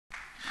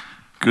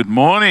Good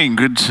morning.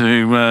 Good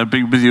to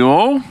be with you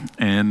all.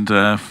 And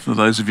for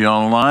those of you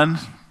online,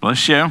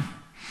 bless you.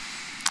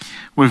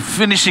 We're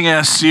finishing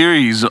our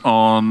series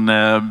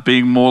on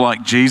being more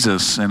like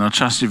Jesus. And I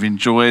trust you've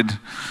enjoyed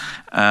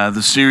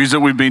the series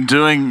that we've been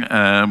doing,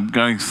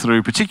 going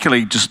through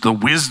particularly just the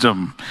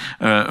wisdom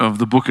of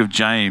the book of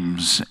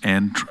James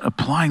and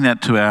applying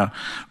that to our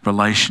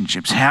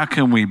relationships. How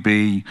can we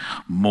be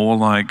more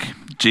like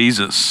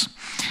Jesus?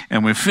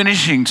 And we're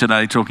finishing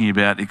today talking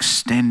about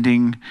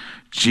extending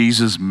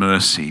Jesus'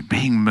 mercy,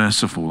 being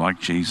merciful like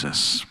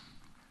Jesus.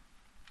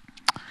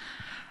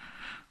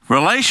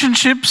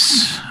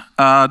 Relationships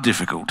are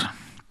difficult.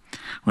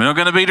 We're not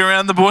going to beat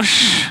around the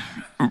bush.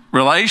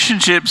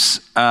 Relationships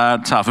are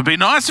tough. It'd be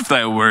nice if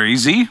they were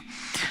easy.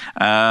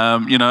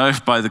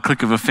 If by the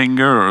click of a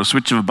finger or a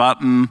switch of a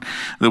button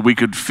that we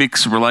could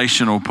fix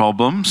relational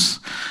problems.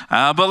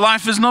 But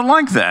life is not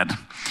like that.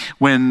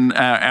 When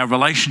our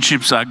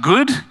relationships are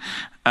good,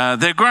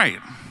 they're great.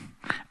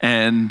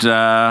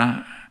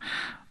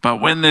 But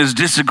when there's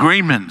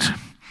disagreement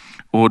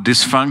or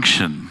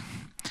dysfunction,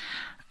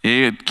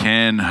 it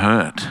can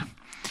hurt.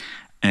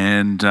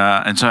 And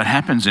so it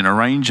happens in a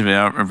range of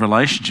our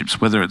relationships,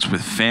 whether it's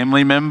with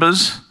family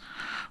members.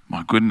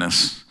 My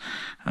goodness.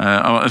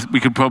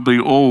 We could probably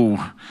all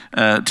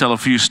tell a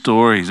few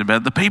stories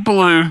about the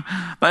people who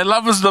they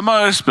love us the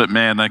most, but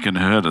man, they can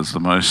hurt us the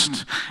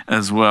most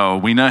as well.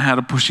 We know how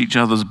to push each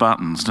other's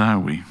buttons,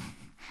 don't we?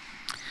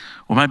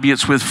 Or maybe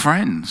it's with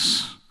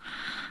friends.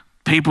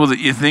 People that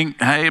you think,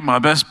 hey, my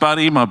best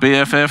buddy, my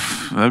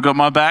BFF, they've got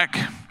my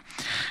back.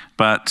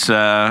 But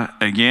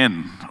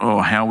again,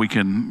 how we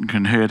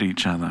can hurt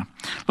each other.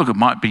 Look, it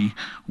might be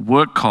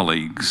work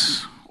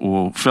colleagues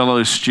or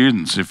fellow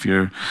students. If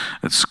you're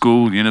at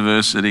school,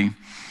 university,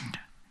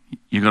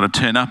 you've got to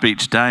turn up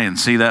each day and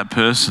see that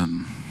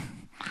person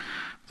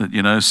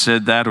that,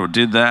 said that or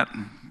did that.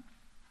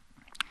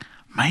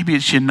 Maybe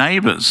it's your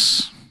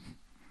neighbours.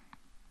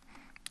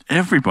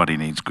 Everybody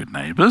needs good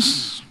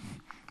neighbours,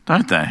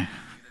 don't they?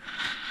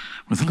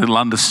 With a little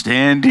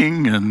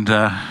understanding and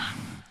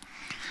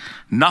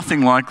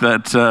nothing like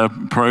that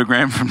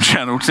program from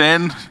Channel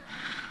 10.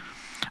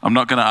 I'm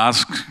not going to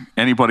ask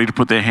anybody to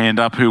put their hand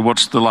up who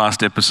watched the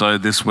last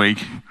episode this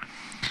week.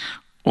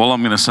 All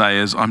I'm going to say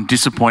is I'm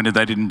disappointed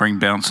they didn't bring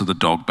Bouncer the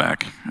dog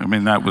back. I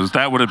mean, that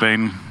would have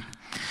been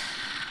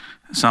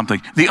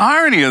something. The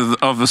irony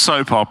of a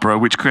soap opera,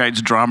 which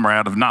creates drama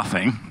out of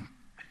nothing,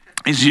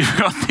 is you've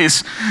got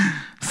this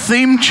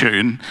theme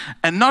tune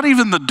and not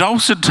even the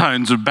dulcet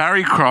tones of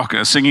Barry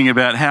Crocker singing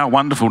about how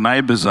wonderful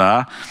neighbours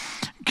are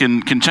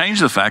can change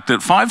the fact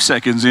that 5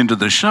 seconds into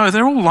the show,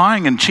 they're all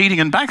lying and cheating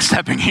and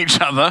backstabbing each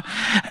other,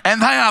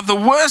 and they are the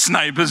worst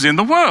neighbours in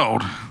the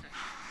world.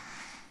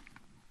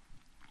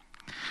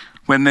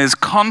 When there's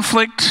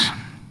conflict,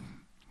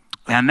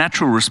 our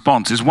natural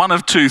response is one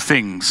of two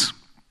things,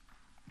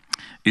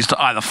 is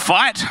to either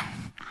fight.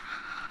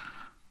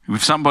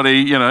 If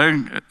somebody,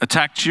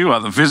 attacked you,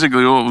 either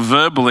physically or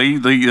verbally,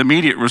 the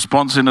immediate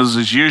response in us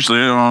is usually,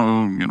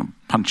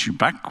 punch you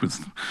back with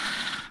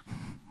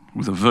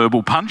a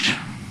verbal punch.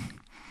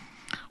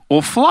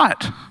 Or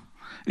flight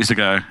is to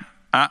go,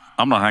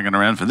 I'm not hanging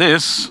around for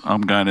this,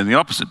 I'm going in the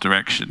opposite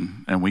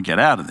direction, and we get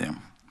out of them.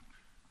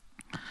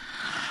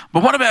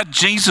 But what about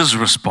Jesus'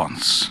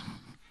 response?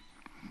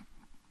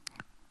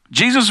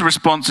 Jesus'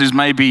 response is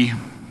maybe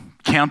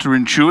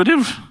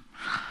counterintuitive.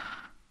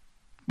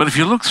 But if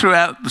you look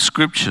throughout the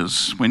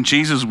scriptures, when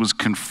Jesus was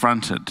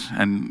confronted,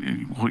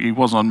 and he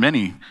was on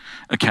many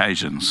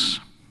occasions,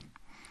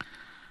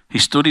 he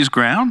stood his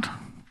ground.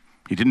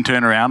 He didn't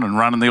turn around and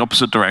run in the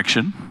opposite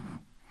direction.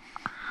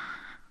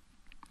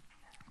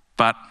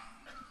 But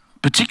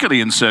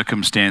particularly in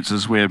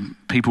circumstances where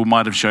people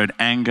might have showed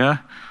anger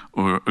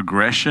or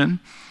aggression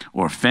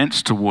or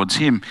offense towards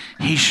him,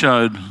 he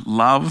showed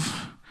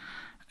love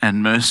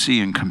and mercy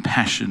and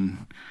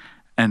compassion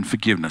and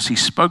forgiveness. He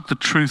spoke the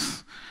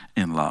truth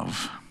in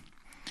love.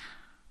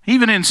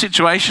 Even in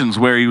situations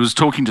where he was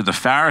talking to the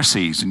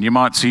Pharisees, and you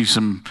might see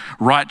some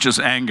righteous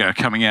anger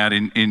coming out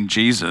in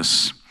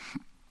Jesus,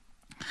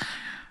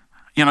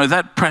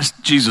 that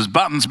pressed Jesus'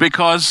 buttons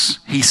because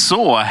he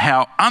saw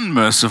how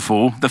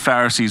unmerciful the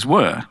Pharisees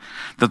were,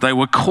 that they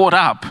were caught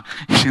up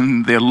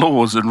in their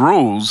laws and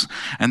rules,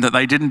 and that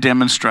they didn't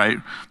demonstrate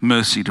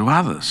mercy to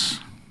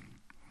others.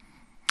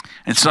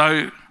 And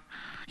so,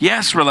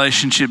 yes,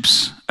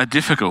 relationships are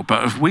difficult,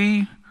 but if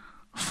we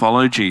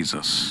follow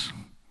Jesus.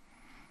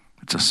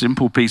 It's a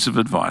simple piece of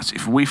advice.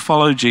 If we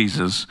follow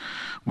Jesus,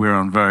 we're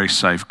on very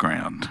safe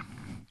ground.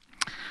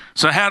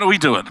 So how do we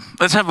do it?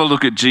 Let's have a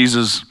look at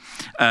Jesus'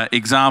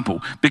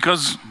 example,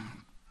 because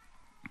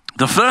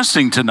the first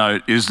thing to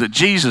note is that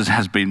Jesus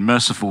has been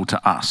merciful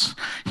to us.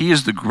 He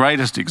is the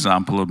greatest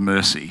example of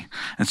mercy.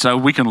 And so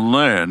we can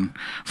learn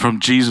from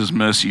Jesus'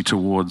 mercy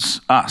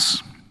towards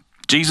us.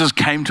 Jesus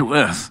came to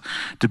earth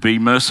to be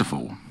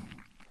merciful.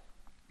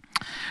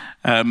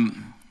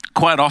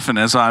 Quite often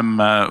as I'm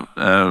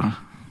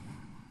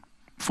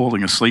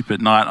falling asleep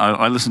at night,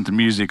 I listen to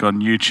music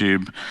on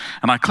YouTube,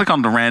 and I click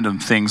on the random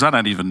things. I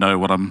don't even know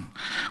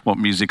what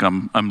music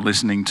I'm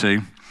listening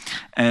to,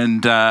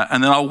 and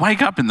then I'll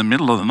wake up in the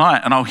middle of the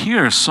night and I'll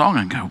hear a song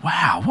and go,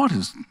 "Wow, what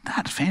is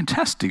that?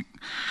 Fantastic!"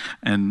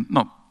 And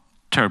not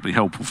terribly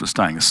helpful for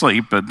staying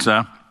asleep, but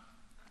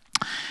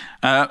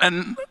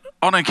and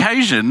on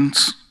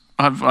occasions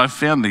I've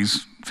found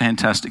these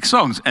fantastic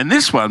songs, and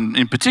this one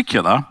in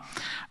particular,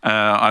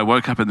 I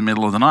woke up in the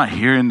middle of the night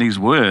hearing these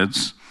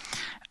words.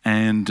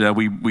 And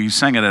we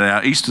sang it at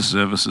our Easter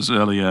services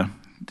earlier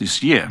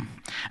this year.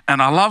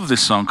 And I love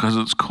this song because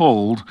it's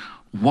called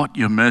 "What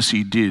Your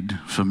Mercy Did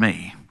for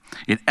Me."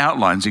 It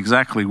outlines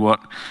exactly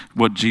what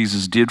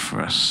Jesus did for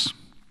us.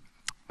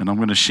 And I'm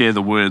going to share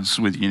the words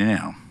with you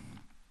now.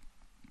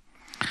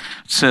 It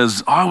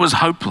says, "I was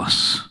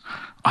hopeless.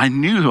 I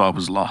knew I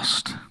was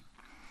lost.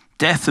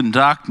 Death and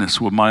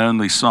darkness were my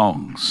only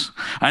songs.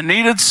 I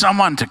needed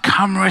someone to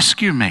come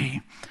rescue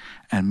me,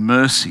 and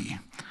mercy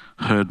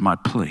heard my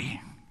plea.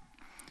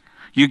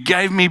 You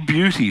gave me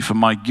beauty for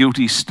my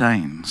guilty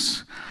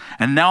stains,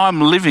 and now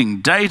I'm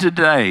living day to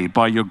day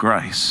by your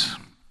grace.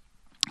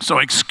 So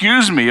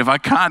excuse me if I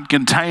can't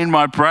contain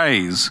my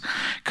praise,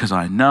 because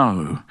I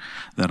know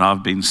that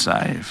I've been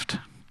saved.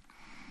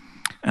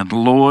 And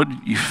Lord,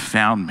 you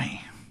found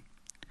me.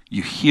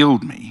 You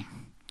healed me.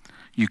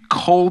 You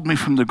called me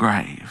from the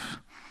grave.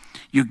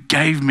 You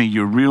gave me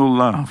your real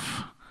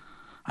love.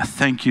 I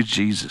thank you,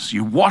 Jesus.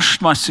 You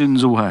washed my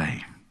sins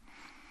away.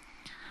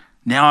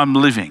 Now I'm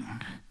living.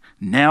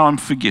 Now I'm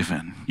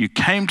forgiven. You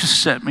came to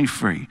set me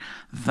free.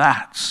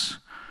 That's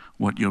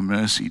what your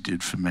mercy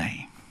did for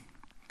me."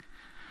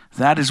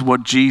 That is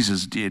what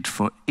Jesus did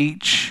for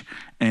each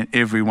and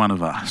every one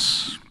of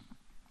us.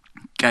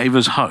 Gave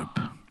us hope,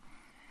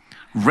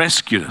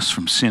 rescued us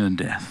from sin and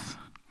death,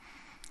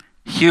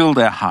 healed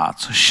our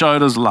hearts,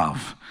 showed us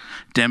love,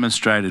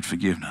 demonstrated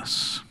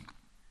forgiveness.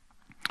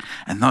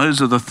 And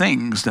those are the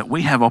things that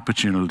we have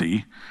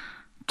opportunity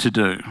to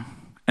do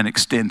and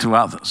extend to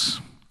others.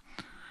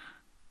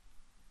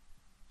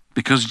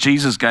 Because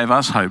Jesus gave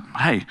us hope,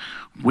 hey,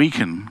 we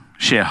can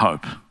share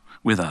hope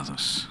with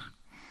others.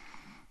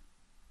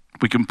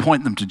 We can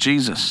point them to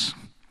Jesus.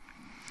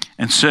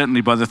 And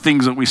certainly by the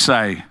things that we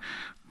say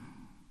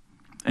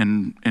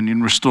and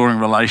in restoring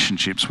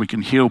relationships, we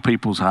can heal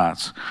people's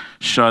hearts,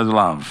 show the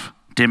love,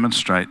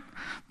 demonstrate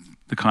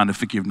the kind of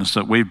forgiveness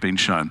that we've been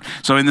shown.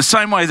 So in the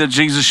same way that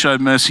Jesus showed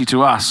mercy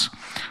to us,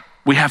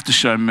 we have to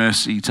show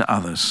mercy to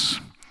others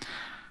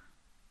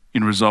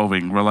in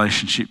resolving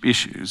relationship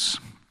issues.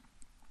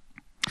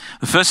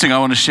 The first thing I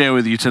want to share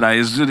with you today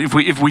is that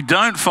if we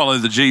don't follow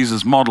the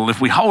Jesus model,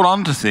 if we hold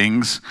on to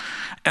things,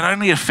 it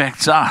only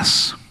affects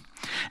us.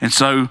 And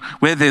so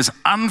where there's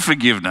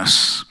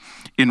unforgiveness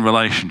in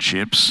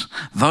relationships,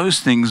 those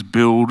things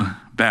build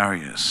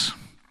barriers.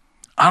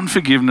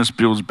 Unforgiveness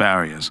builds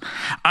barriers.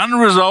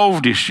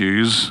 Unresolved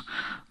issues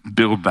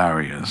build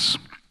barriers.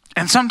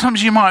 And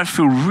sometimes you might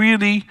feel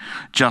really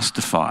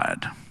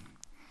justified.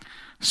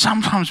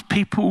 Sometimes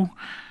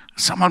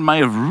someone may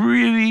have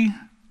really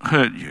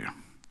hurt you.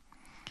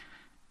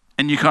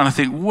 And you kind of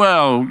think,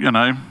 well,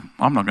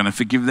 I'm not going to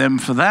forgive them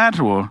for that,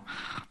 or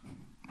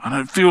I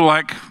don't feel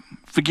like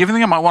forgiving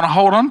them. I want to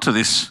hold on to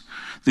this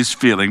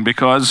feeling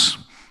because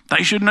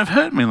they shouldn't have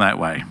hurt me that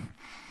way.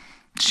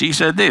 She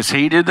said this,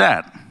 he did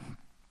that.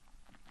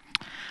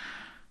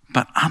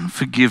 But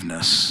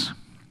unforgiveness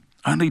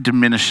only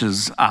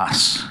diminishes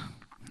us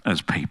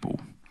as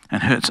people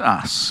and hurts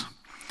us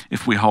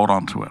if we hold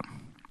on to it.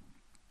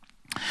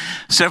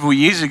 Several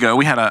years ago,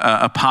 we had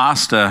a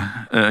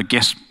pastor, a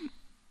guest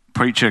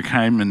preacher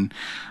came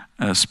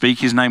and speak.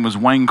 His name was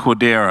Wayne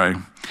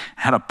Cordero.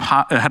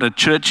 Had a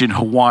church in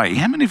Hawaii.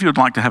 How many of you would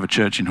like to have a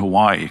church in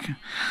Hawaii?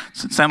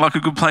 Does it sound like a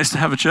good place to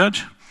have a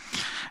church?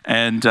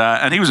 And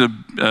he was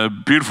a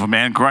beautiful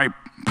man, great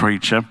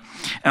preacher.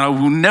 And I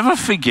will never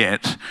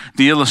forget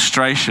the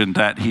illustration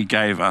that he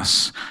gave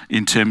us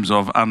in terms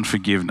of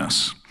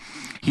unforgiveness.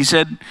 He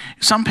said,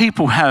 some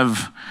people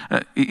have,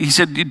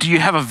 do you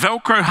have a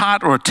Velcro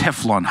heart or a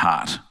Teflon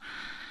heart?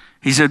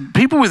 He said,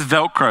 people with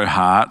Velcro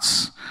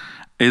hearts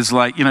is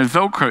like,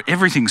 Velcro,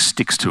 everything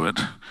sticks to it.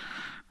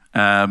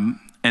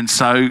 And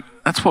so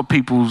that's what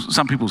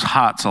some people's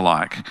hearts are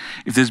like.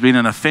 If there's been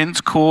an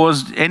offense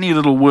caused, any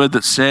little word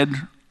that's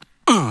said,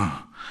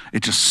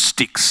 it just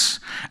sticks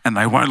and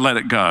they won't let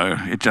it go.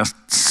 It just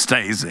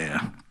stays there.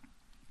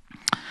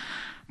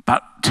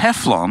 But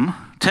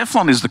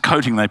Teflon is the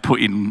coating they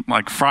put in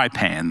like fry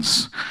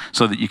pans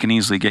so that you can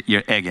easily get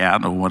your egg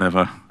out or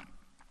whatever.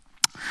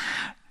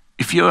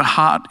 If your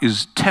heart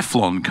is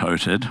Teflon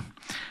coated,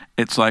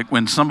 it's like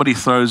when somebody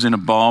throws in a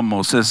bomb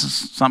or says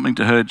something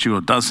to hurt you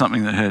or does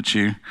something that hurts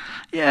you,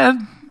 yeah,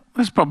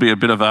 there's probably a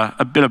bit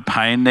of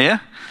pain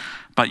there,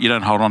 but you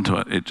don't hold on to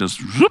it. It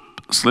just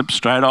slips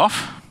straight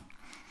off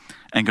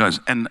and goes.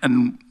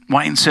 And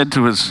Wayne said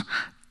to us,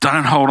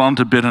 don't hold on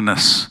to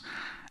bitterness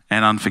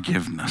and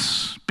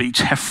unforgiveness. Be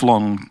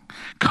Teflon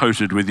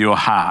coated with your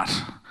heart.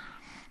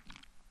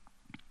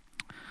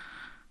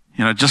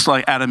 Just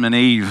like Adam and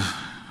Eve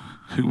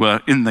who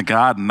were in the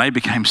garden, they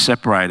became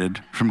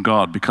separated from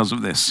God because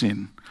of their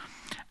sin.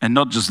 And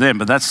not just them,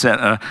 but that set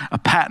a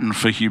pattern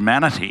for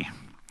humanity.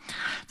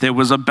 There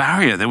was a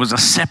barrier, there was a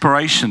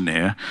separation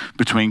there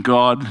between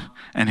God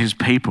and his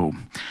people.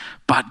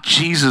 But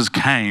Jesus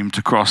came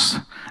to cross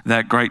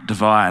that great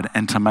divide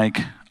and to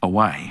make a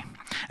way.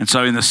 And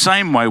so in the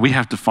same way, we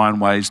have to find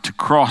ways to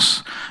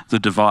cross the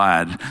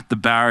divide, the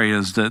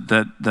barriers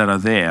that are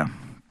there.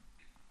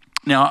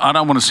 Now, I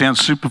don't want to sound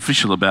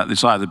superficial about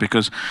this either,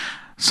 because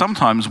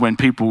sometimes when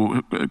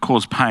people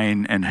cause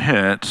pain and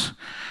hurt,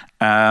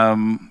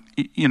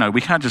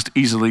 we can't just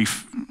easily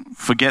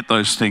forget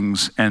those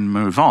things and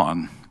move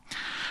on.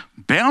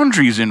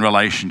 Boundaries in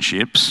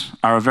relationships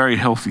are a very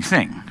healthy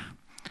thing.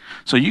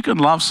 So you can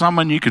love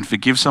someone, you can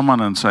forgive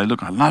someone and say,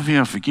 look, I love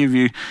you, I forgive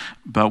you,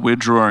 but we're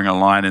drawing a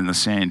line in the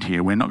sand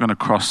here. We're not going to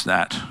cross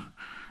that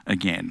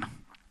again.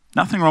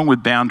 Nothing wrong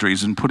with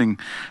boundaries and putting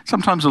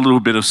sometimes a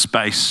little bit of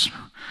space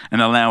and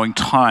allowing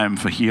time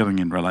for healing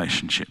in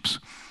relationships.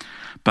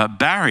 But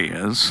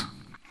barriers,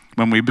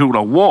 when we build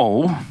a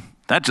wall,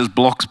 that just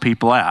blocks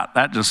people out.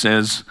 That just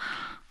says,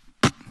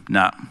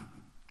 no.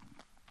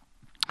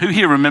 Who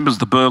here remembers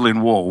the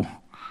Berlin Wall?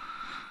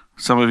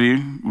 Some of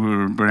you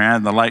were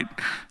around the late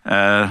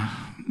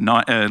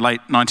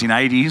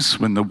 1980s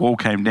when the wall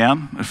came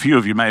down. A few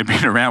of you may have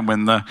been around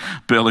when the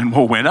Berlin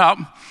Wall went up.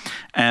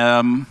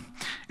 It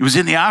was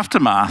in the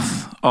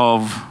aftermath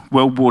of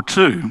World War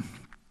II.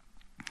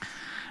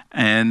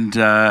 And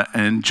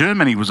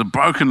Germany was a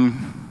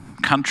broken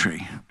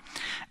country.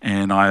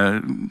 And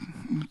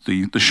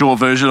the short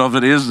version of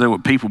it is there were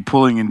people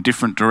pulling in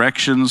different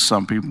directions.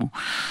 Some people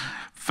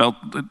felt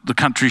that the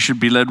country should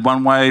be led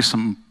one way.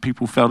 Some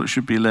people felt it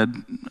should be led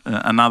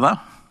another.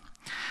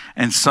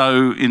 And so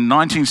in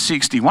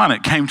 1961,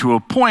 it came to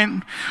a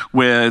point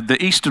where the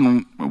east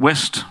and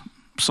west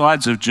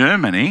sides of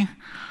Germany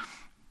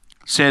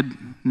said,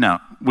 no,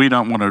 we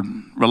don't want to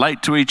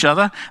relate to each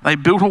other. They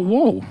built a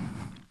wall,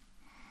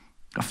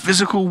 a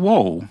physical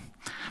wall.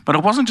 But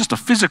it wasn't just a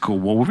physical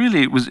wall,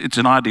 really it's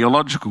an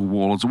ideological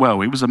wall as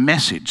well. It was a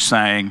message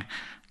saying,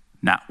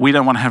 no, we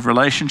don't want to have a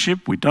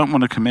relationship, we don't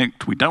want to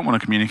connect, we don't want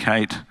to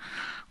communicate,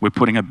 we're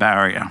putting a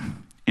barrier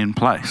in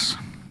place.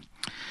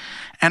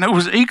 And it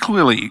was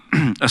equally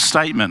a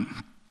statement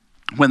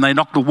when they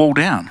knocked the wall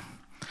down.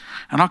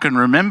 And I can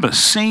remember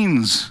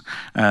scenes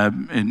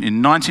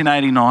in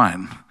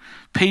 1989,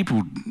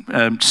 people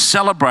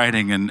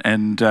celebrating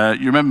and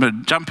you remember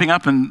jumping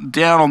up and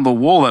down on the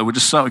wall. They were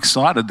just so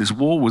excited this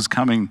wall was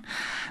coming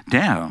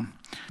down.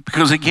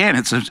 Because again,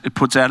 it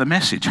puts out a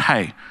message.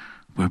 Hey,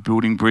 we're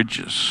building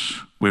bridges.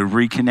 We're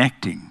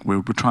reconnecting.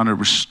 We're trying to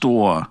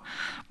restore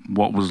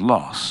what was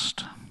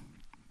lost.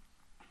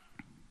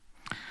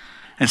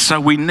 And so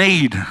we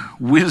need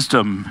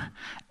wisdom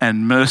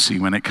and mercy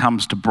when it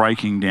comes to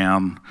breaking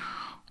down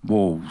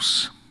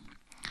walls.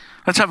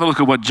 Let's have a look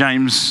at what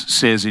James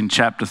says in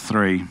chapter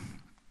 3.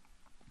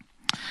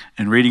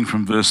 And reading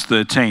from verse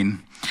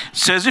 13. It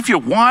says, if you're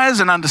wise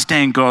and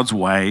understand God's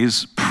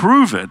ways,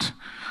 prove it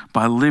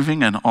by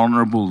living an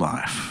honorable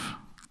life,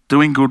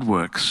 doing good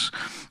works,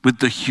 with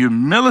the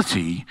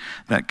humility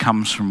that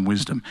comes from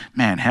wisdom.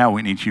 Man, how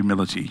we need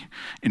humility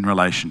in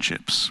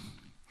relationships.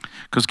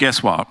 Because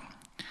guess what?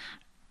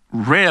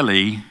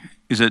 Rarely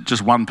is it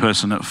just one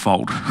person at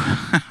fault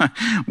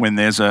when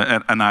there's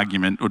an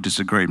argument or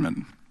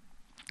disagreement.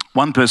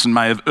 One person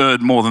may have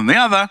erred more than the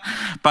other,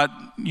 but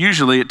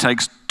usually it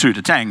takes two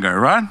to tango,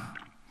 right?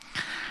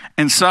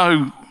 And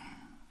so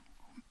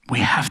we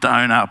have to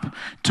own up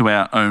to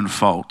our own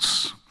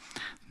faults.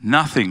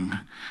 Nothing,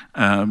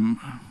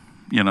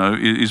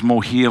 is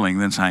more healing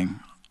than saying,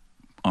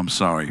 I'm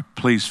sorry,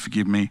 please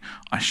forgive me.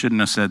 I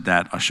shouldn't have said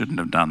that. I shouldn't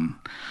have done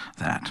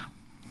that.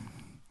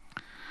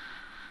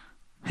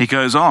 He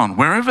goes on,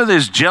 wherever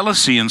there's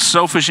jealousy and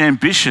selfish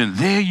ambition,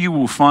 there you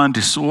will find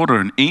disorder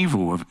and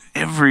evil of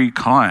every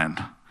kind.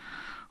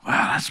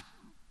 Wow, that's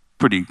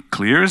pretty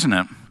clear, isn't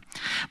it?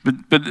 But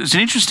it's an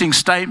interesting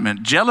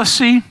statement.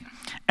 Jealousy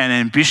and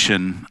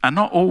ambition are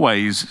not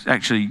always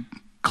actually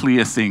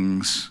clear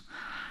things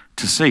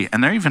to see.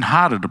 And they're even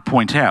harder to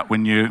point out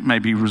when you're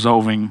maybe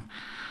resolving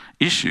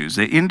issues.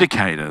 They're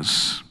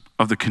indicators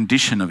of the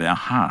condition of our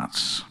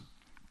hearts.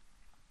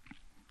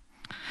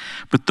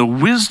 But the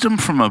wisdom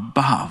from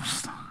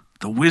above,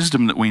 the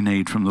wisdom that we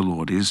need from the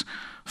Lord is,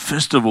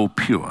 first of all,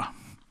 pure.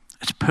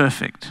 It's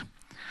perfect.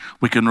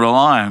 We can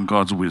rely on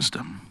God's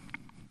wisdom.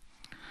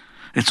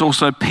 It's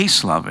also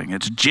peace-loving.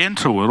 It's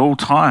gentle at all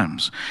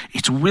times.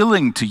 It's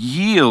willing to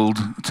yield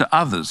to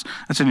others.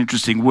 That's an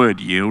interesting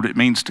word, yield. It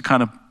means to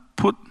kind of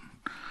put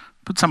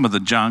some of the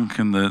junk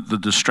and the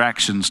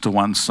distractions to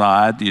one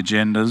side, the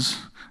agendas,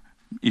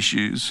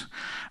 issues,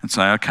 and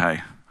say,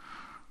 okay,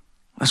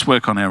 let's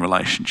work on our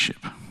relationship.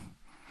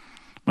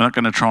 We're not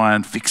going to try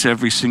and fix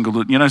every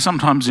single,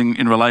 sometimes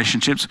in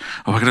relationships,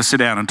 we're going to sit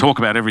down and talk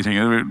about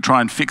everything, try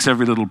and fix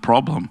every little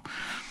problem.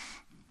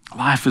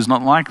 Life is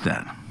not like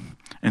that.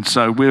 And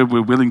so we're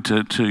willing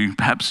to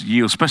perhaps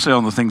yield, especially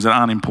on the things that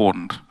aren't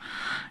important.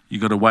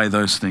 You've got to weigh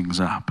those things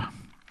up.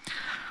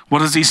 What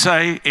does he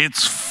say?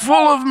 It's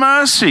full of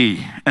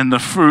mercy and the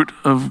fruit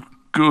of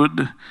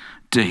good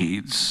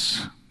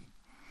deeds.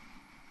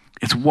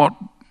 It's what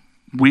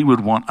we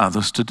would want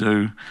others to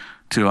do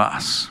to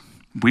us.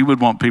 We would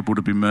want people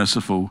to be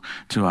merciful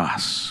to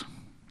us.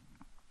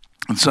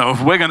 And so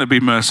if we're going to be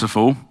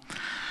merciful,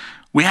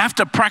 we have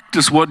to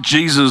practice what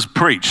Jesus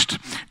preached.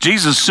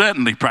 Jesus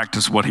certainly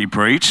practiced what he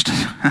preached.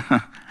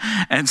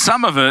 And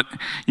some of it,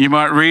 you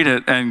might read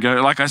it and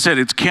go, like I said,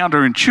 it's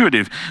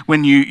counterintuitive.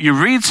 When you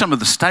read some of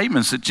the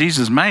statements that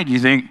Jesus made, you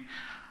think,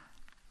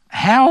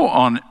 how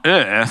on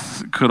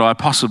earth could I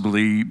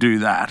possibly do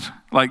that?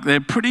 Like,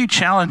 they're pretty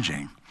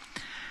challenging.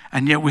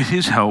 And yet with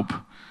his help,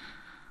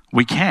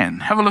 we can.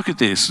 Have a look at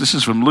this. This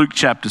is from Luke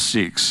chapter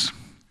 6.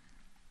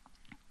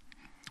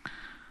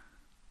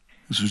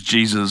 This was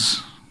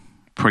Jesus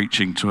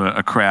preaching to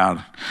a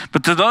crowd.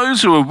 But to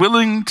those who are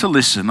willing to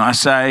listen, I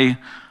say,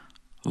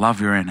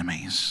 love your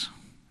enemies.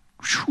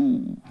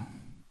 Whew,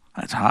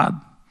 that's hard.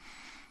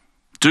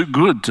 Do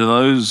good to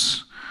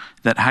those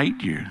that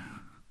hate you.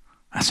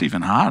 That's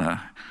even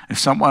harder. If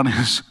someone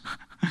is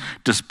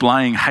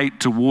displaying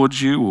hate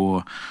towards you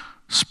or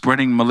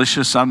spreading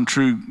malicious,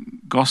 untrue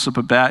gossip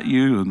about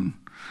you, and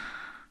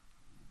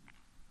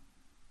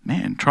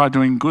man, try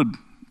doing good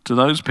to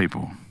those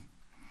people.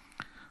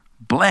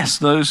 Bless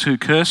those who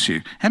curse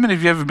you. How many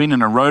of you ever been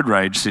in a road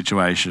rage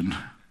situation?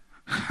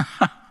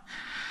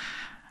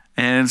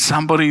 And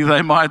somebody,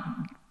 they might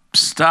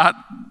start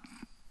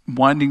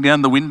winding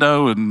down the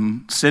window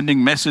and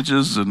sending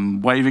messages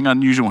and waving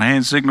unusual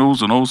hand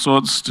signals and all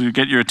sorts to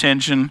get your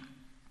attention.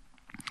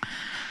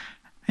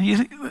 And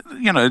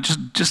you know,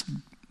 just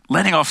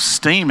letting off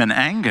steam and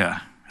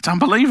anger. It's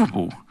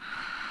unbelievable.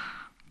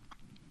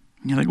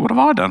 And you think, what have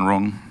I done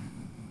wrong?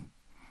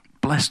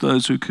 Bless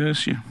those who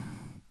curse you.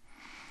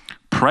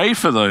 Pray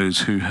for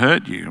those who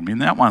hurt you. I mean,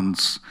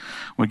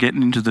 we're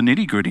getting into the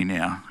nitty-gritty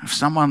now. If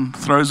someone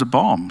throws a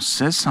bomb,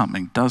 says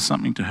something, does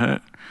something to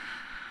hurt,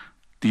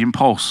 the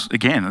impulse,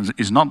 again,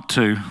 is not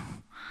to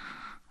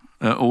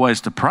always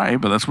to pray,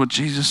 but that's what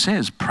Jesus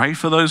says. Pray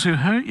for those who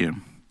hurt you.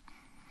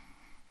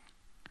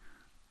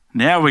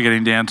 Now we're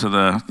getting down to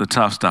the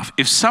tough stuff.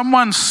 If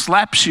someone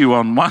slaps you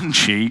on one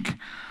cheek,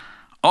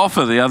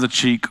 offer the other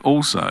cheek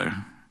also.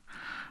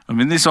 I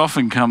mean, this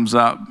often comes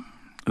up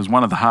as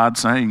one of the hard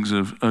sayings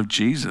of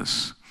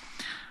Jesus.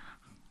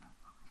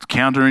 It's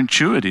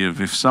counterintuitive.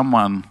 If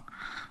someone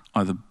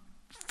either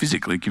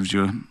physically gives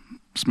you a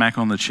smack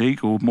on the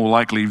cheek or more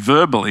likely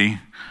verbally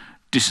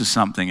dishes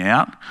something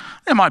out,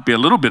 there might be a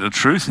little bit of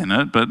truth in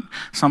it, but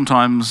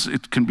sometimes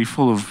it can be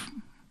full of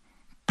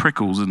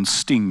prickles and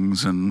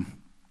stings and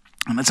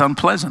it's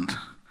unpleasant.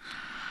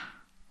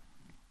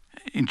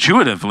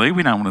 Intuitively,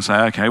 we don't want to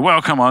say, okay,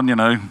 well, come on,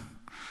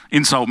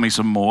 insult me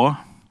some more.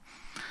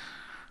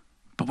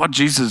 But what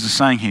Jesus is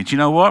saying here, do you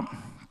know what?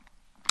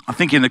 I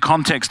think in the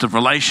context of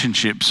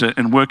relationships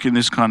and working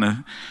this kind of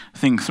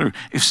thing through,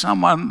 if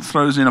someone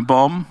throws in a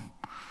bomb,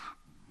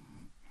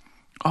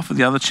 offer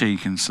the other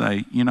cheek and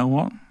say, you know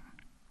what?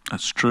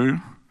 That's true.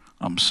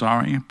 I'm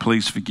sorry.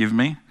 Please forgive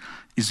me.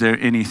 Is there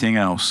anything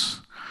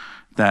else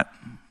that,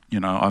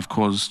 I've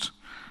caused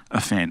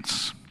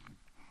offense?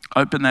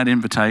 Open that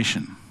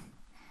invitation.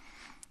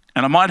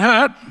 And it might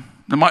hurt.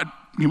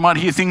 You might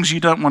hear things you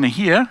don't want to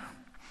hear.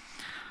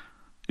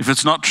 If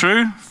it's not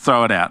true,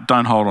 throw it out.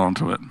 Don't hold on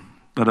to it.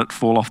 Let it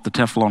fall off the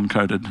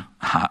Teflon-coated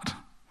heart.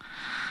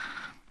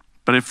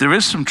 But if there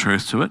is some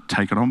truth to it,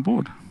 take it on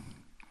board.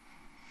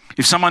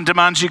 If someone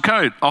demands your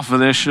coat, offer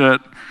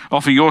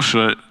your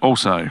shirt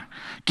also.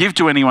 Give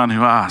to anyone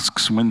who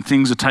asks. When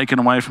things are taken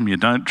away from you,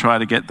 don't try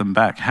to get them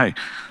back. Hey,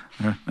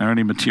 they're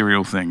only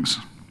material things.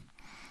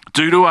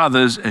 Do to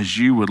others as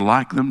you would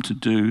like them to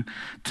do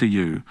to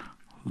you.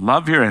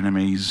 Love your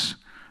enemies,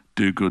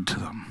 do good to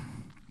them.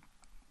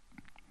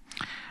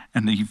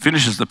 And he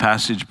finishes the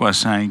passage by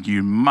saying,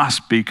 you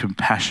must be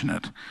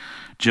compassionate,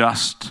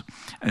 just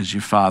as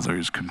your Father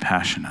is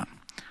compassionate.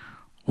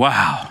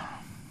 Wow.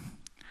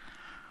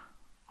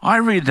 I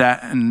read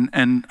that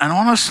and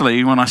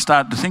honestly, when I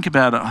start to think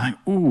about it, I think,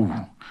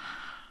 ooh,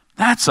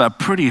 that's a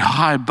pretty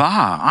high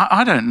bar.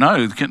 I don't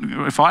know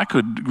if I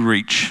could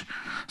reach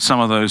some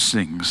of those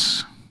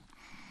things.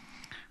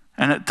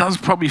 And it does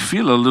probably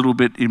feel a little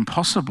bit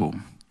impossible.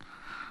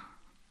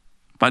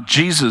 But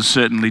Jesus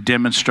certainly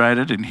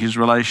demonstrated in his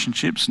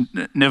relationships,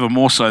 never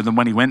more so than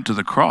when he went to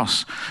the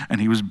cross and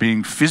he was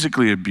being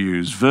physically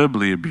abused,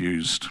 verbally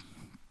abused.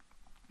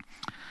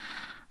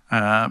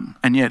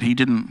 And yet he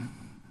didn't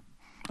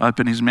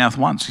open his mouth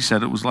once. He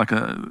said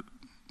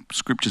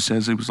Scripture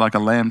says it was like a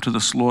lamb to the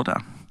slaughter.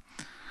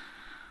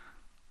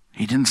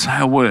 He didn't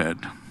say a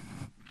word.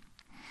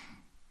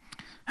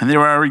 And there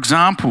are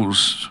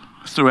examples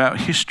throughout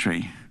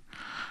history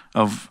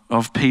of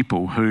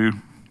people who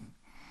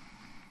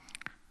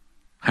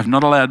have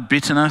not allowed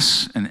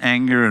bitterness and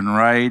anger and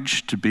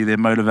rage to be their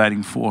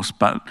motivating force,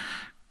 but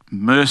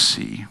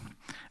mercy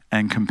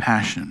and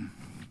compassion.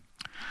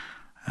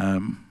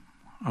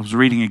 I was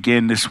reading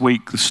again this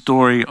week the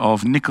story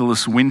of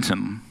Nicholas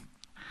Winton.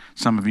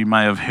 Some of you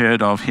may have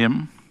heard of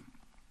him.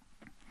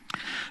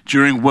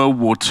 during World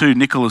War II,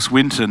 Nicholas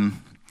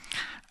Winton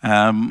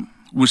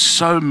was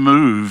so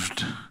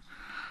moved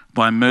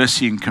by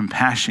mercy and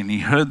compassion. He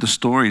heard the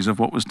stories of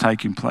what was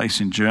taking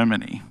place in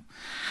Germany,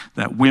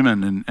 that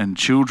women and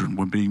children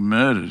were being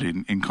murdered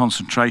in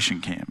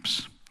concentration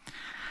camps.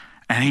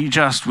 And he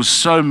just was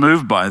so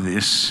moved by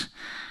this,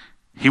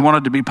 he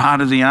wanted to be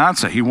part of the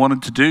answer. He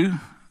wanted to do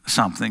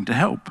something to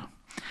help.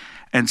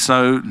 And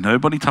so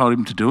nobody told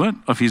him to do it.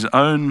 Of his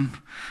own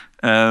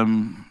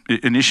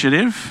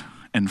initiative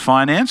and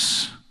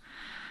finance,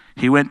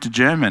 he went to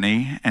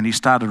Germany and he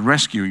started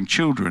rescuing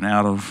children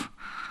out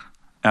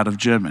of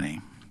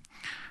Germany.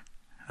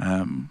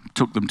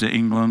 Took them to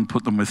England,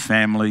 put them with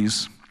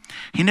families.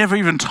 He never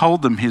even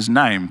told them his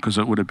name because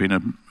it would have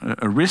been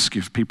a risk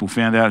if people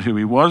found out who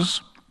he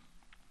was.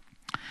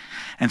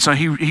 And so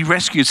he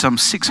rescued some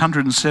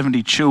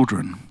 670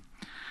 children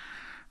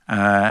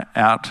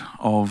out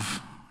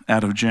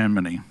of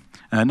Germany.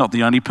 Not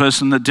the only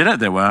person that did it.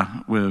 There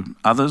were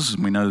others,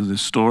 and we know the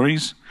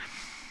stories.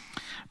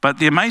 But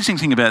the amazing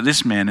thing about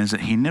this man is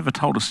that he never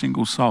told a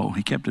single soul.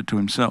 He kept it to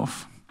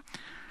himself.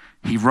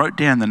 He wrote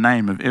down the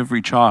name of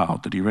every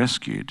child that he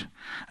rescued,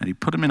 and he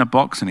put them in a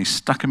box and he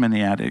stuck them in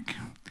the attic.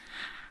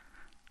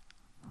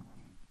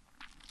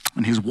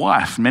 And his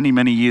wife, many,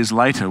 many years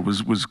later,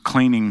 was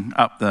cleaning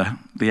up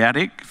the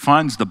attic,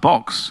 finds the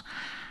box.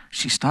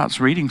 She starts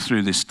reading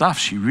through this stuff.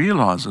 She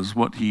realizes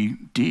what he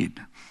did.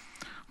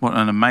 What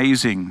an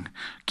amazing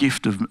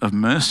gift of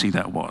mercy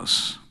that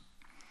was.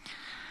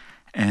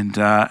 And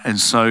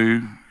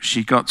so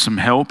she got some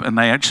help, and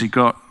they actually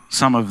got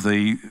some of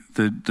the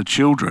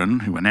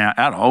children, who are now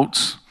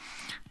adults,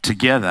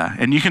 together.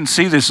 And you can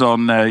see this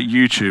on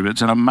YouTube.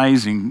 It's an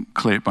amazing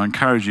clip. I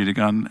encourage you to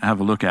go and have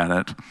a look at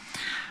it.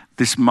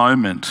 This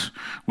moment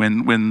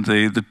when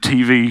the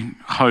TV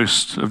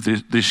host of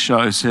this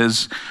show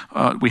says,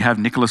 we have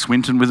Nicholas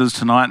Winton with us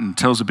tonight, and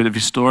tells a bit of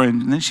his story.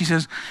 And then she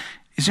says,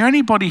 is there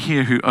anybody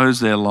here who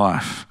owes their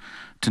life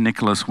to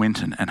Nicholas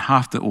Winton? And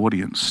half the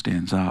audience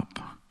stands up.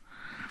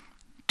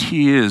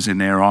 Tears in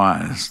their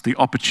eyes, the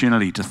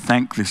opportunity to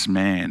thank this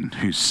man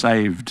who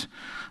saved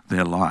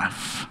their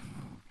life.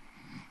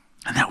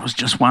 And that was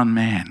just one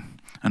man,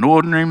 an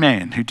ordinary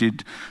man who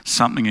did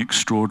something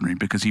extraordinary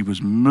because he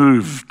was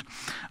moved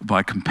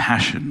by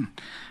compassion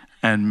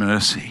and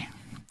mercy.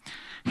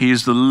 He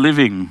is the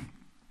living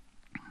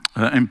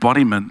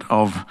embodiment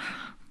of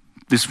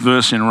this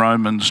verse in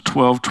Romans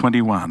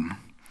 12:21.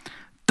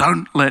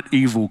 Don't let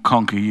evil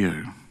conquer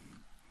you.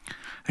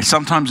 And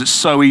sometimes it's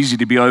so easy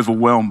to be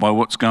overwhelmed by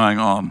what's going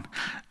on,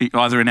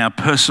 either in our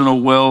personal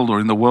world or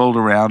in the world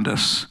around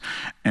us.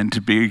 And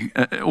to be,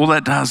 all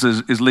that does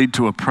is lead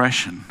to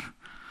oppression.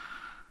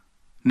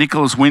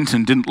 Nicholas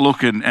Winton didn't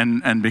look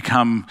and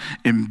become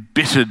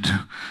embittered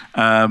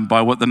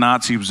by what the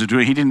Nazis were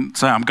doing. He didn't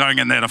say, I'm going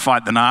in there to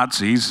fight the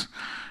Nazis.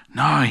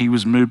 No, he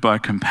was moved by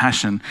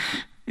compassion.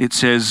 It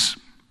says,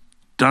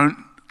 don't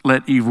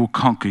let evil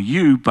conquer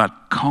you,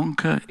 but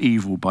conquer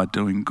evil by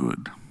doing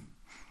good.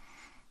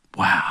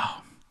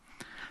 Wow.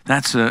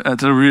 That's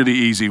a really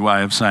easy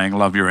way of saying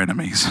love your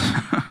enemies.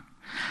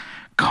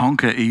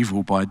 Conquer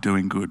evil by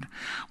doing good.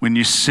 When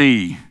you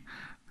see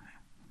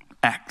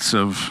acts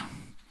of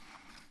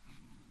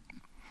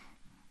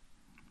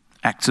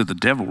the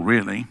devil,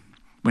 really,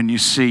 when you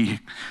see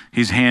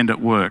his hand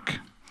at work,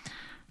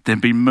 then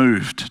be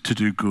moved to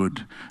do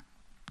good,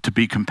 to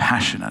be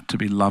compassionate, to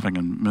be loving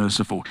and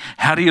merciful.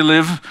 How do you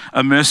live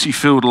a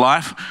mercy-filled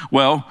life?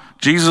 Well,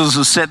 Jesus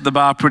has set the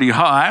bar pretty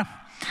high,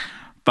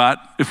 but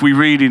if we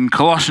read in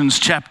Colossians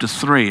chapter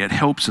 3, it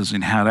helps us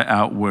in how to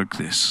outwork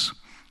this.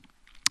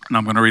 And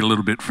I'm going to read a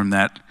little bit from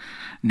that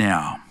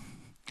now.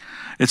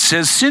 It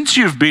says, since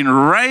you've been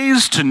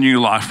raised to new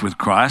life with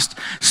Christ,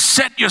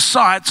 set your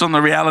sights on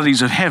the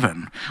realities of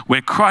heaven,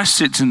 where Christ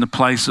sits in the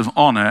place of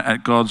honor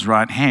at God's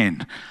right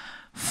hand.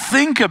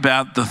 Think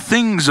about the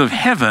things of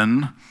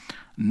heaven,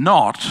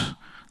 not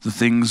the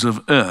things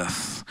of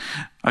earth.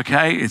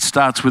 Okay, it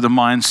starts with a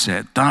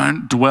mindset.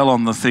 Don't dwell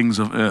on the things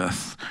of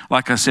earth.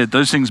 Like I said,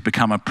 those things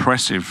become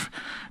oppressive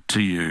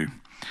to you.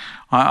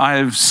 I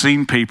have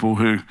seen people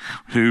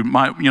who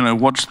might,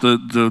 watch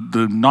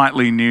the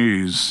nightly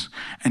news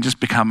and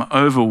just become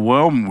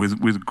overwhelmed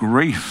with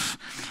grief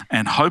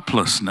and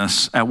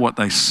hopelessness at what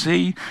they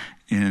see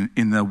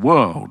in the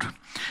world.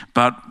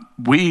 But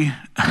we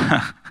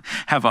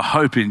have a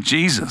hope in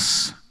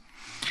Jesus.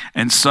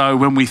 And so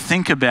when we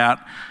think about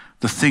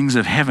the things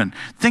of heaven,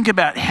 think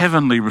about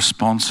heavenly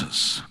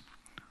responses.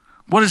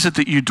 What is it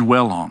that you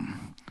dwell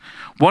on?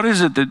 What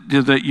is it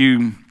that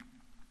you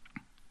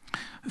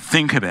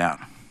think about?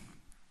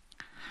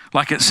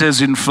 Like it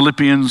says in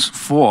Philippians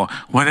 4,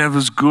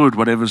 whatever's good,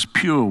 whatever's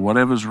pure,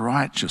 whatever's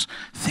righteous.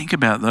 Think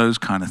about those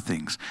kind of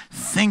things.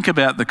 Think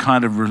about the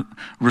kind of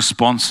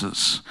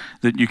responses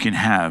that you can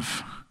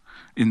have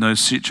in those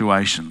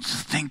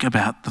situations. Think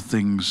about the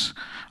things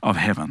of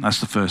heaven. That's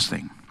the first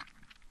thing.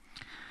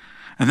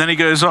 And then he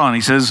goes on,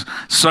 he says,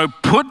 so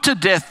put to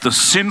death the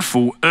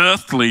sinful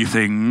earthly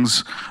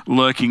things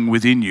lurking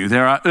within you.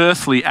 There are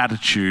earthly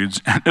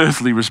attitudes and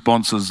earthly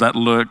responses that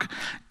lurk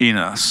in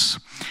us.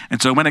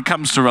 And so when it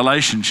comes to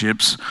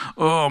relationships,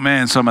 oh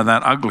man, some of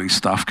that ugly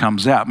stuff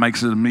comes out,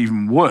 makes it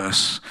even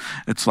worse.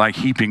 It's like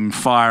heaping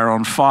fire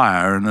on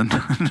fire and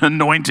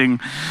anointing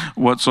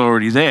what's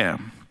already there.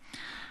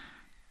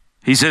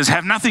 He says,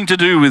 have nothing to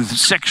do with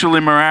sexual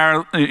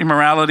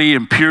immorality,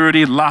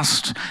 impurity,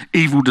 lust,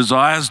 evil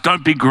desires.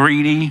 Don't be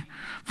greedy,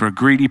 for a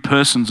greedy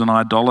person's an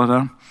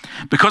idolater.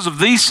 Because of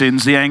these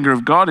sins, the anger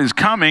of God is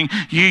coming.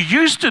 You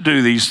used to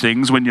do these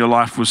things when your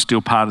life was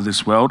still part of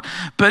this world,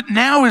 but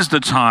now is the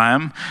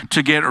time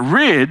to get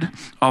rid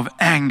of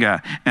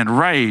anger and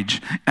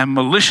rage and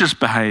malicious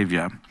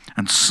behavior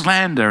and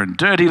slander and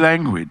dirty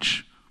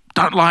language.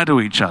 Don't lie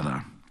to each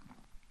other.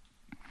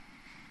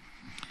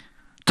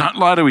 Don't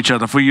lie to each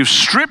other, for you've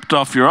stripped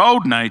off your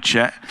old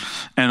nature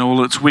and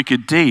all its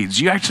wicked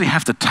deeds. You actually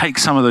have to take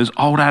some of those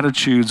old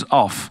attitudes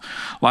off,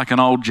 like an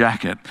old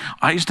jacket.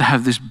 I used to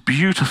have this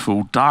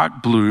beautiful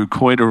dark blue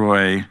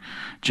corduroy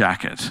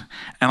jacket,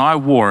 and I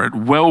wore it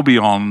well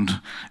beyond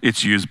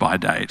its use-by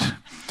date.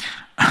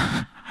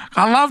 I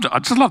loved it. I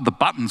just loved the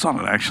buttons on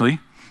it, actually.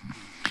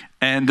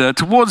 And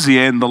towards the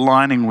end, the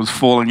lining was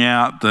falling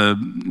out.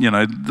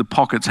 The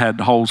pockets had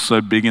holes so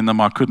big in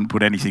them, I couldn't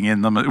put anything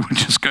in them. It would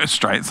just go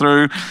straight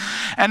through.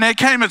 And there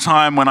came a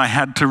time when I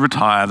had to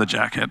retire the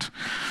jacket.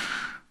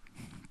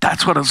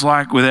 That's what it's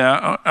like with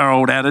our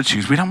old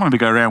attitudes. We don't want to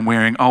go around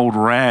wearing old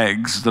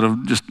rags that are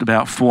just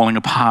about falling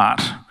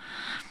apart.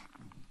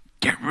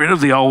 Get rid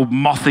of the old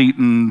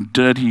moth-eaten,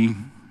 dirty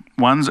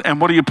ones.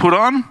 And what do you put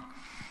on?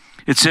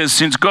 It says,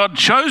 since God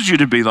chose you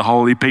to be the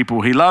holy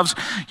people he loves,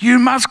 you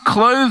must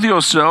clothe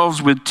yourselves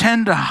with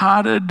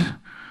tender-hearted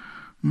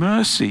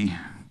mercy,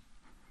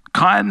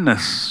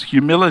 kindness,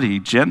 humility,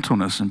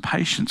 gentleness, and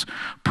patience.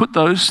 Put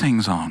those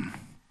things on.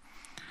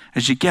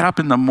 As you get up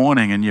in the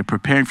morning and you're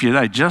preparing for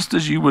your day, just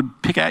as you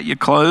would pick out your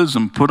clothes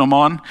and put them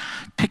on,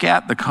 pick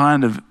out the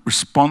kind of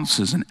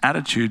responses and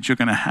attitudes you're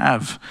going to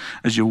have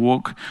as you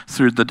walk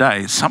through the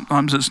day.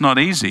 Sometimes it's not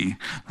easy.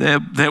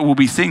 There will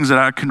be things that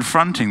are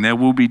confronting. There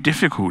will be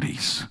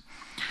difficulties.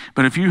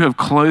 But if you have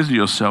clothed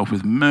yourself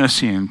with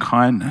mercy and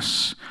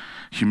kindness,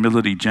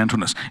 humility,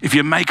 gentleness, if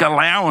you make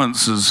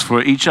allowances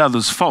for each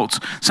other's faults,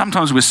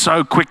 sometimes we're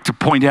so quick to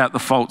point out the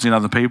faults in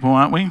other people,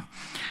 aren't we?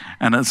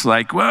 And it's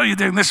like, well, you're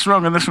doing this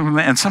wrong and this wrong and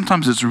that. And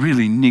sometimes it's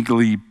really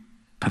niggly,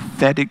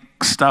 pathetic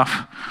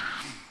stuff.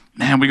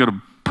 Man, we got to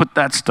put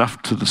that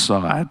stuff to the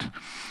side.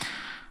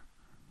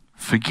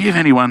 Forgive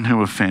anyone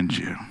who offends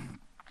you.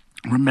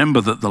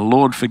 Remember that the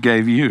Lord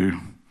forgave you,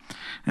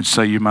 and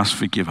so you must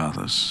forgive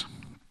others.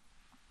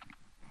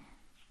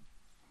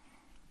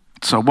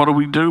 So what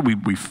do?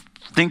 We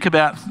think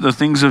about the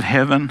things of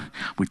heaven.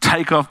 We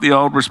take off the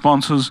old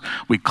responses.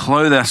 We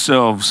clothe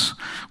ourselves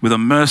with a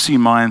mercy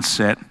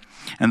mindset.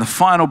 And the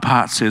final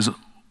part says,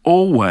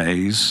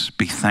 always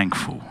be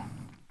thankful.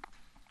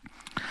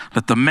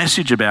 Let the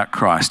message about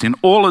Christ in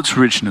all its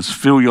richness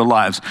fill your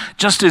lives.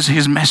 Just as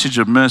his message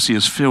of mercy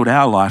has filled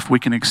our life, we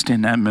can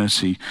extend that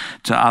mercy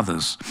to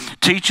others.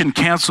 Teach and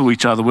counsel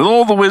each other with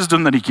all the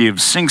wisdom that he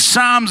gives. Sing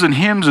psalms and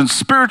hymns and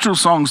spiritual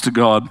songs to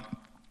God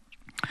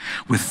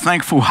with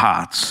thankful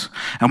hearts.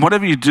 And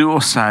whatever you do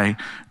or say,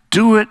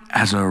 do it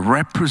as a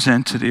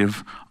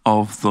representative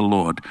of the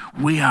Lord.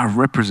 We are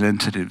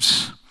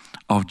representatives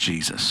of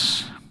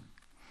Jesus.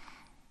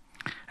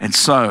 And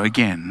so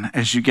again,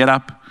 as you get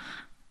up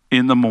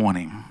in the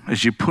morning,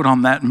 as you put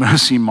on that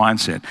mercy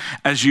mindset,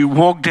 as you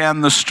walk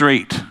down the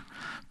street,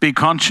 be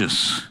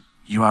conscious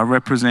you are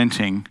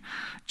representing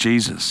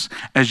Jesus.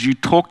 As you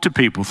talk to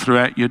people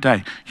throughout your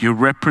day, you're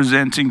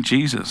representing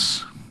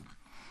Jesus.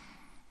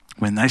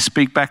 When they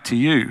speak back to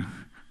you,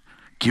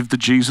 give the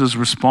Jesus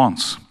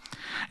response.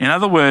 In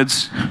other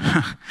words,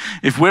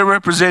 if we're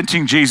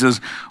representing Jesus,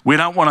 we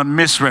don't want to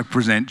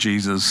misrepresent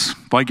Jesus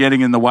by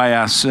getting in the way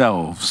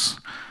ourselves.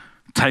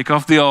 Take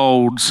off the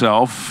old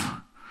self,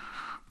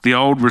 the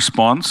old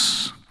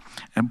response,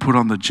 and put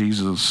on the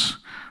Jesus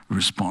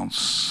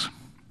response.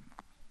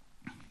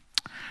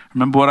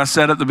 Remember what I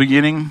said at the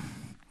beginning?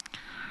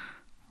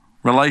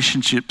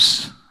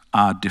 Relationships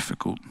are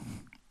difficult.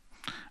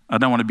 I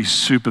don't want to be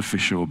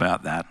superficial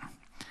about that.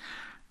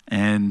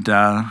 And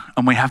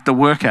we have to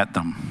work at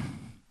them.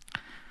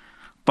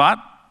 But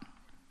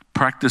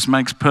practice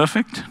makes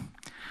perfect.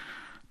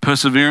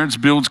 Perseverance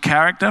builds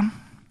character.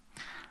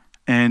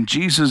 And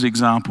Jesus'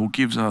 example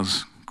gives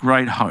us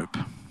great hope.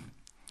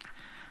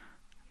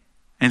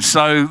 And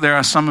so there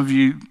are some of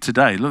you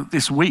today, look,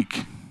 this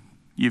week,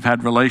 you've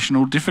had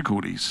relational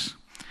difficulties.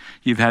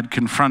 You've had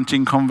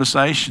confronting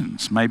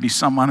conversations. Maybe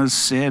someone has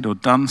said or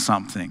done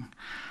something,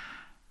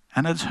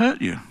 and it's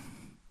hurt you.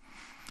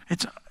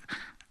 It's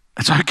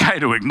okay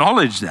to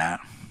acknowledge that.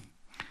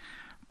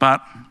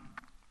 But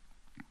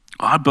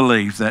I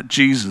believe that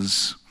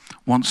Jesus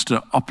wants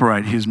to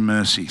operate his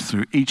mercy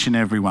through each and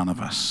every one of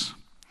us.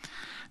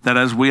 That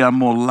as we are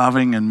more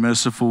loving and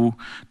merciful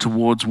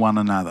towards one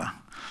another,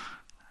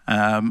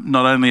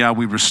 not only are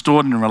we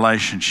restored in a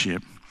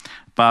relationship,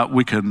 but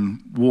we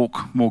can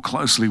walk more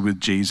closely with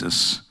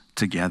Jesus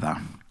together.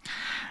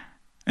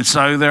 And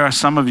so there are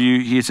some of you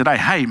here today,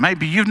 hey,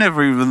 maybe you've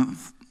never even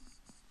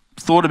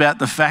thought about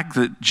the fact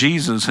that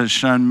Jesus has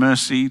shown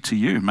mercy to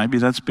you? Maybe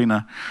that's been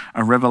a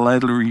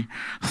revelatory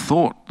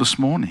thought this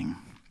morning.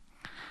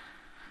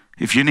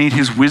 If you need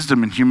his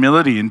wisdom and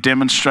humility in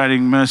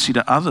demonstrating mercy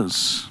to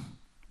others,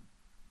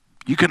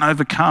 you can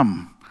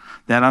overcome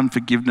that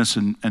unforgiveness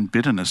and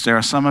bitterness. There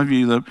are some of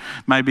you that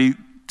maybe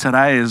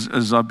today,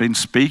 as I've been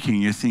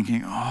speaking, you're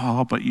thinking,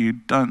 oh, but you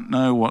don't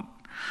know what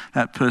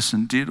that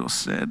person did or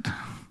said.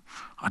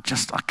 I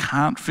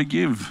can't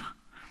forgive.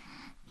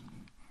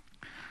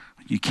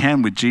 You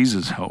can with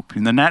Jesus' help.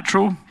 In the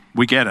natural,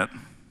 we get it.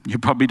 You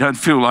probably don't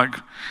feel like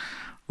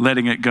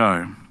letting it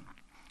go.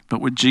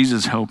 But with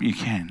Jesus' help, you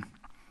can.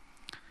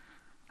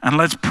 And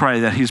let's pray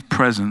that his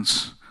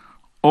presence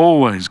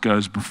always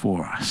goes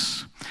before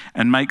us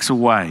and makes a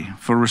way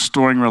for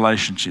restoring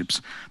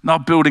relationships,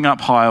 not building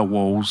up higher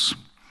walls,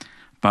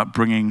 but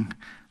bringing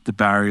the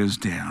barriers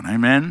down.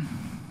 Amen?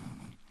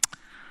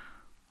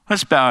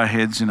 Let's bow our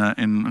heads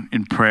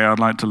in prayer. I'd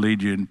like to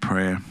lead you in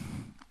prayer.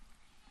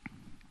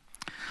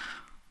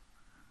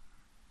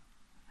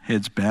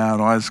 Heads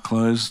bowed, eyes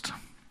closed.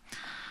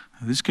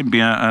 This can be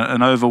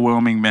an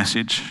overwhelming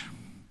message.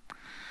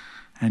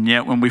 And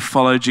yet when we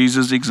follow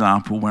Jesus'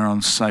 example, we're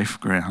on safe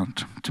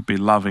ground to be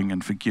loving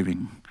and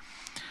forgiving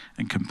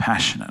and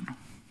compassionate.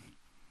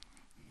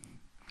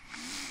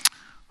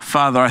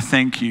 Father, I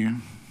thank you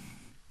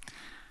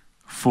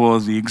for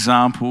the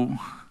example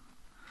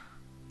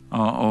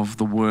of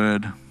the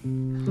word.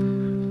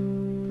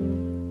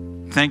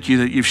 Thank you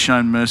that you've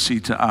shown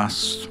mercy to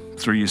us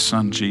through your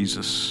son,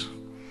 Jesus,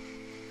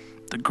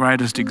 the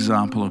greatest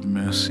example of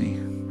mercy.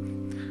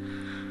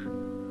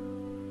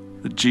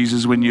 That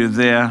Jesus, when you're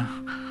there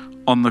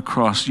on the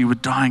cross, you were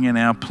dying in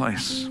our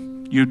place.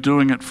 You're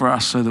doing it for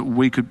us so that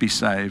we could be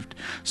saved,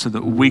 so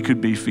that we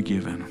could be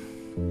forgiven.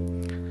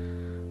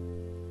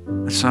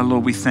 And so,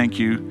 Lord, we thank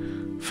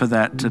you for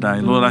that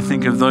today. Lord, I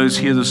think of those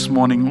here this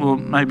morning,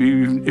 Lord, maybe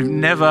who've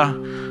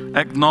never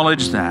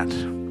acknowledged that,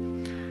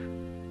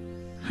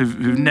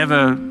 who've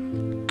never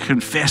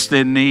confessed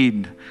their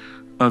need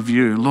of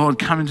you. Lord,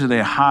 come into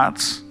their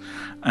hearts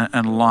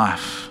and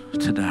life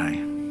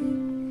today.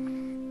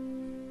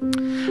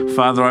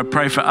 Father, I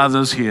pray for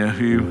others here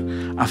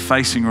who are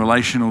facing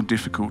relational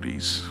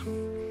difficulties,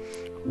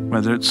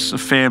 whether it's a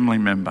family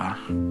member,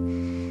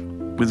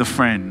 with a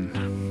friend.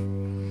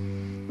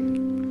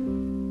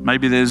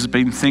 Maybe there's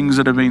been things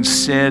that have been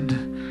said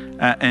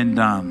and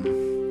done.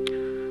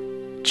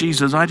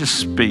 Jesus, I just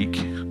speak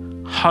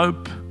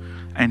hope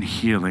and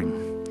healing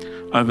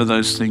over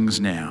those things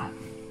now.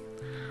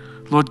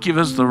 Lord, give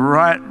us the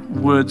right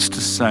words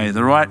to say,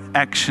 the right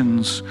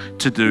actions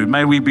to do.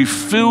 May we be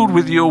filled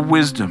with your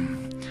wisdom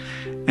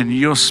and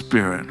your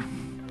spirit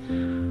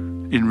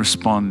in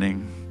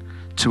responding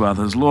to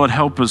others. Lord,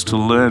 help us to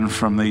learn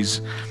from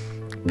these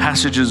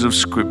passages of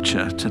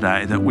scripture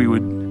today, that we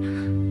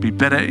would be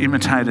better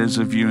imitators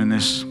of you in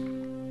this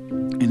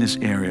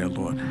area,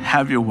 Lord.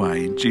 Have your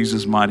way in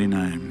Jesus' mighty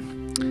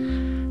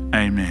name.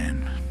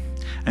 Amen.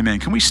 Amen.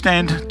 Can we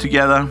stand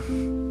together?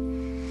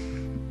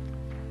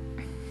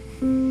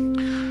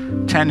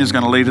 Tanya's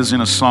going to lead us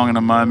in a song in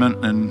a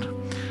moment, and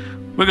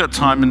we've got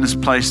time in this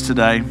place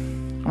today.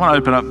 I want to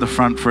open up the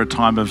front for a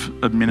time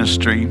of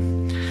ministry.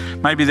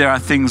 Maybe there are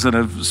things that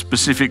have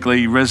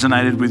specifically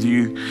resonated with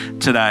you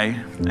today,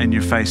 and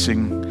you're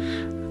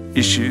facing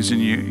issues, and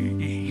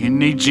you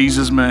need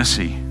Jesus'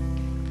 mercy.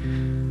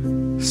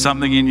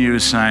 Something in you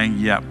is saying,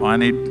 yep, I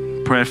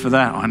need prayer for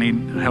that. I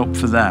need help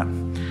for that.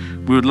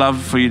 We would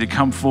love for you to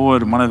come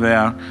forward, and one of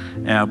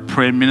our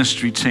prayer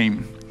ministry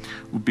team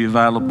will be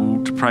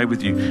available to pray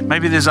with you.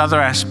 Maybe there's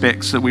other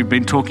aspects that we've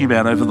been talking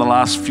about over the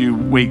last few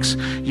weeks.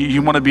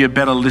 You want to be a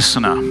better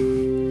listener,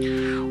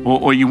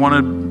 or you want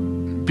to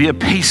be a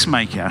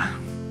peacemaker,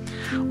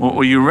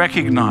 or you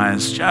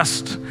recognize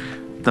just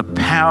the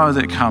power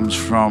that comes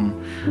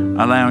from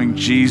allowing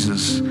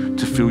Jesus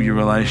to fill your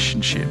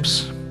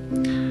relationships.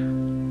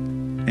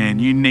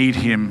 And you need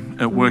him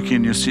at work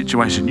in your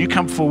situation. You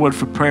come forward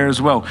for prayer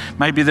as well.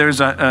 Maybe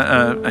there's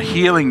a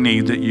healing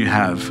need that you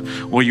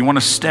have, or you want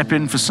to step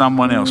in for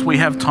someone else. We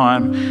have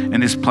time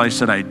in this place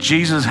today.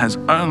 Jesus has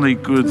only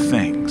good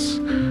things.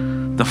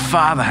 The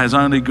Father has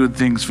only good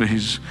things for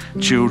his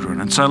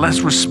children. And so let's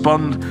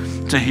respond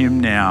to him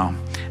now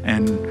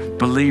and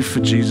believe for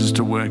Jesus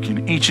to work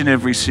in each and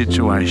every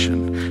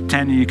situation.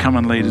 Tanya, you come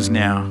and lead us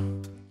now.